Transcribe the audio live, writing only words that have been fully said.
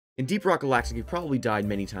In Deep Rock Galactic, you've probably died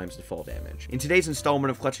many times to fall damage. In today's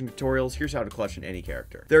installment of clutching tutorials, here's how to clutch in any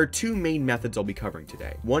character. There are two main methods I'll be covering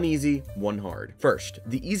today. One easy, one hard. First,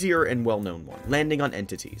 the easier and well-known one, landing on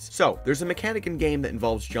entities. So, there's a mechanic in game that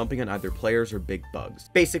involves jumping on either players or big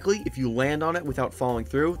bugs. Basically, if you land on it without falling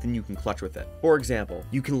through, then you can clutch with it. For example,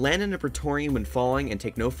 you can land in a Praetorian when falling and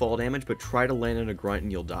take no fall damage, but try to land in a grunt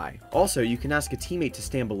and you'll die. Also, you can ask a teammate to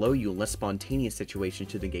stand below you in less spontaneous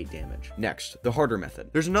situations to negate damage. Next, the harder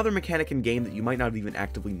method. There's another mechanic in game that you might not have even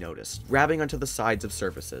actively noticed, grabbing onto the sides of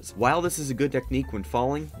surfaces. While this is a good technique when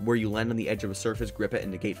falling, where you land on the edge of a surface, grip it,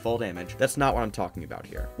 and negate fall damage, that's not what I'm talking about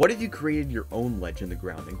here. What if you created your own ledge in the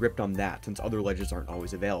ground and gripped on that, since other ledges aren't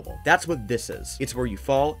always available? That's what this is. It's where you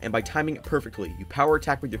fall, and by timing it perfectly, you power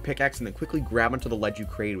attack with your pickaxe and then quickly grab onto the ledge you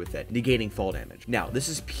created with it, negating fall damage. Now, this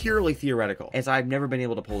is purely theoretical, as I've never been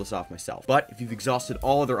able to pull this off myself, but if you've exhausted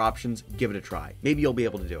all other options, give it a try. Maybe you'll be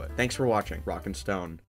able to do it. Thanks for watching. Rock and Stone.